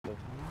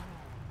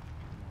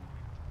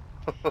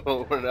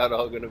We're not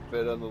all gonna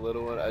fit on the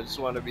little one. I just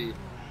want to be.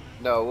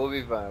 No, we'll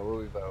be fine.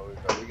 We'll be fine. We'll be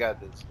fine. We got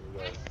this. We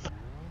got it.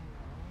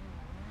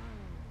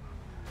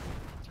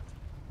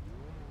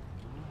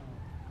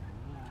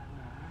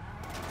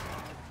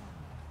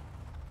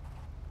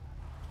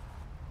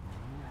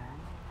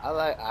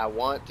 I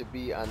want to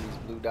be on these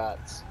blue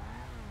dots.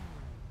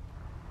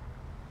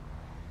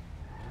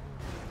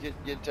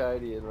 Get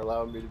tidy and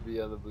allow me to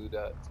be on the blue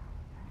dots.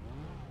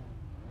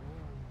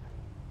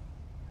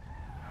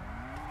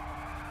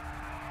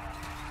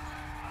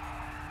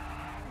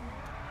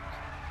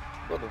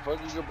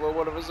 Motherfucker, you can blow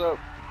one of us up.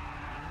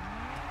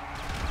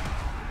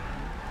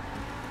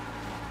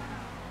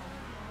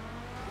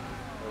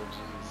 Oh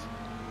jeez.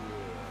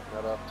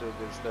 Yeah, not off to a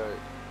good start.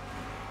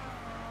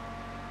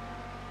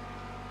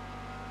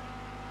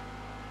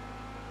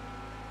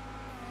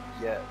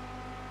 Yeah,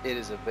 it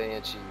is a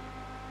Banshee.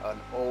 An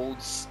old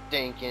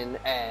stinking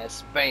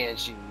ass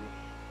Banshee.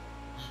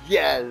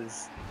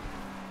 Yes!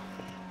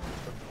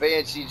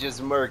 Banshee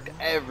just murked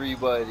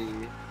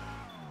everybody.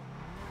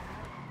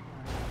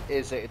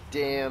 It's a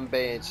damn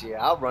Banshee.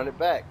 I'll run it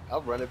back.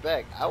 I'll run it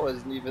back. I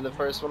wasn't even the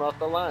first one off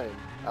the line.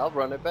 I'll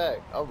run it back.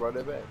 I'll run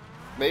it back.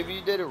 Maybe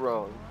you did it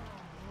wrong.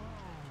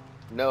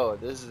 No,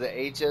 this is the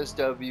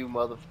HSW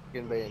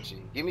motherfucking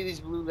Banshee. Give me these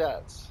blue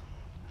dots.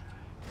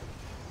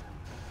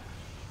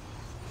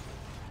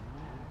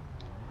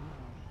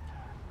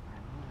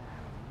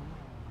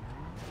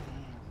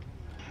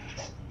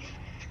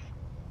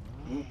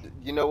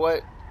 You know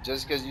what?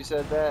 Just because you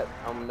said that,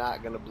 I'm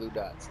not gonna blue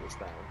dots this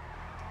time.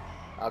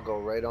 I'll go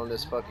right on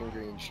this fucking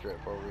green strip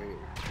over here.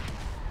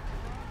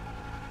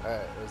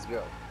 Alright, let's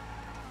go.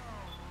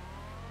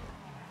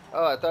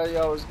 Oh, I thought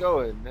y'all was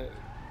going.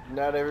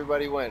 Not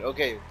everybody went.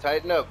 Okay,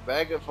 tighten up.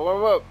 Back up.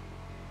 Form up.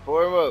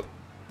 Form up.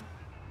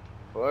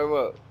 Form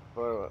up.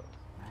 Form up.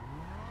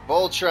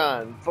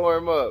 Voltron,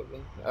 form up.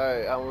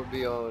 Alright, I'm gonna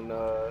be on,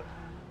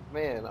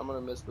 man, I'm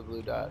gonna miss the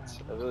blue dots.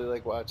 I really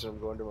like watching them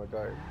go into my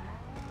dart.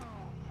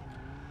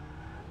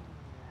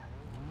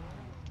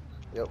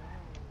 Yep.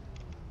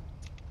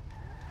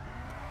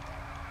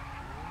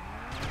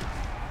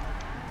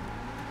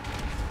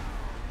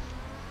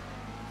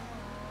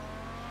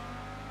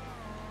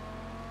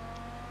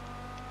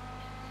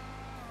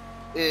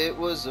 It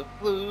was a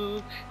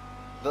fluke.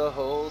 The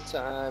whole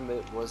time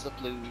it was a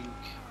fluke.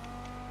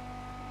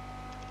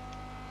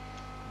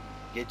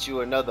 Get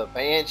you another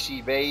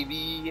Banshee,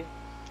 baby.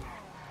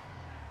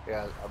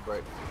 Yeah, I'm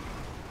right.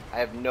 I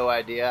have no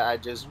idea. I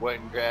just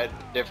went and grabbed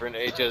a different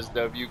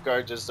HSW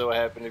card. Just so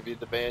happened to be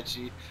the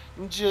Banshee.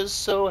 Just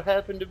so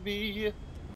happened to be.